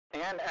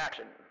and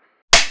action.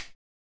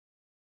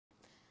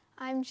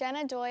 I'm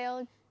Jenna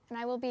Doyle, and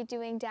I will be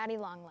doing Daddy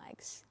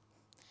Longlegs.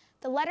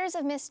 The letters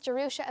of Miss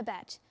Jerusha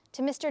Abet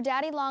to Mr.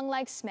 Daddy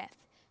Longlegs Smith,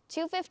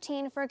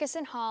 215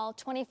 Ferguson Hall,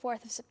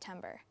 24th of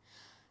September.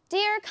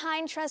 Dear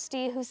kind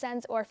trustee who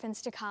sends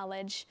orphans to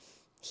college,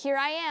 here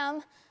I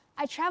am.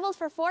 I traveled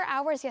for 4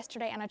 hours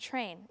yesterday on a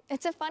train.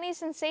 It's a funny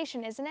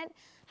sensation, isn't it?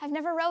 I've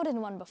never rode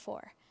in one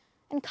before.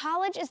 And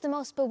college is the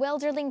most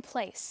bewildering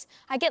place.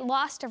 I get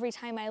lost every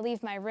time I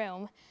leave my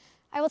room.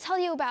 I will tell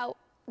you about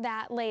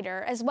that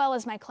later, as well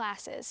as my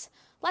classes.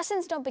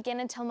 Lessons don't begin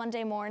until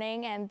Monday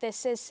morning, and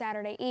this is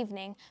Saturday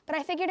evening, but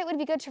I figured it would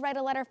be good to write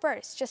a letter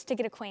first, just to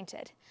get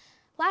acquainted.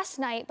 Last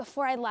night,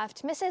 before I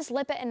left, Mrs.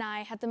 Lippett and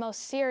I had the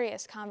most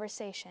serious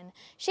conversation.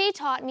 She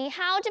taught me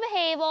how to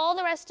behave all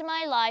the rest of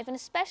my life, and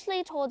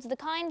especially towards the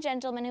kind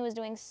gentleman who is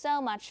doing so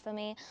much for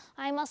me.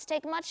 I must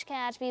take much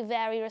care to be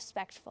very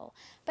respectful.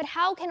 But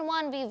how can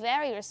one be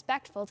very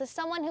respectful to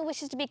someone who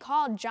wishes to be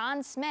called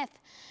John Smith?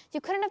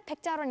 You couldn't have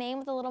picked out a name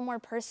with a little more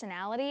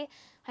personality?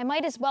 I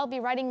might as well be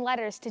writing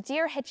letters to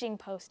Dear Hitching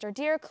Post or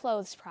Dear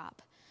Clothes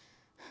Prop.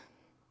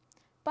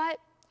 But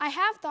I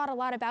have thought a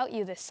lot about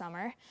you this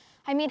summer.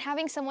 I mean,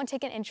 having someone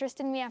take an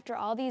interest in me after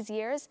all these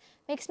years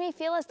makes me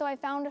feel as though I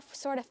found a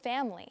sort of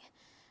family.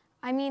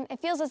 I mean, it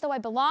feels as though I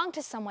belong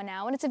to someone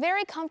now, and it's a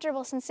very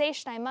comfortable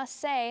sensation, I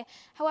must say.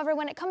 However,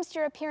 when it comes to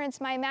your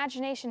appearance, my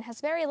imagination has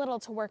very little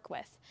to work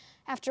with.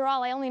 After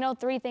all, I only know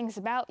 3 things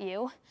about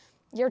you.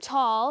 You're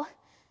tall,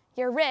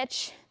 you're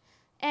rich,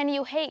 and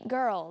you hate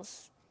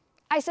girls.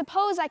 I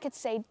suppose I could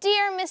say,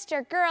 Dear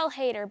Mr. Girl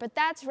Hater, but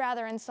that's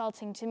rather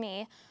insulting to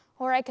me.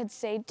 Or I could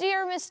say,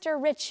 Dear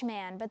Mr. Rich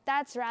Man, but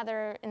that's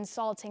rather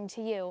insulting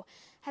to you,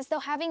 as though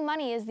having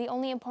money is the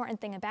only important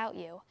thing about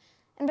you.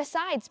 And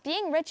besides,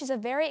 being rich is a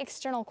very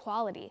external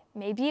quality.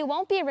 Maybe you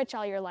won't be rich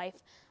all your life.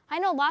 I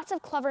know lots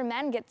of clever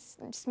men get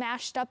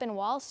smashed up in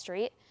Wall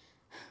Street.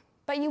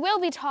 But you will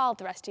be tall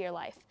the rest of your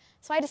life.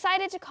 So I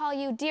decided to call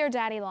you Dear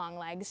Daddy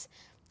Longlegs.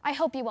 I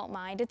hope you won't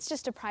mind. It's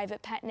just a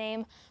private pet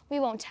name. We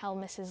won't tell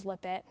Mrs.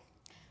 Lippett.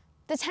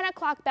 The 10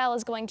 o'clock bell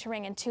is going to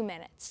ring in 2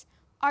 minutes.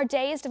 Our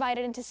day is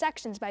divided into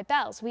sections by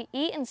bells. We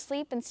eat and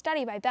sleep and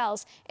study by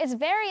bells. It's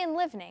very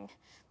enlivening.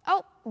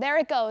 Oh, there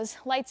it goes.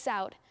 Lights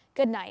out.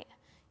 Good night.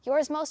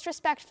 Yours most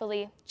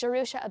respectfully,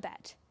 Jerusha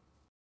Abet.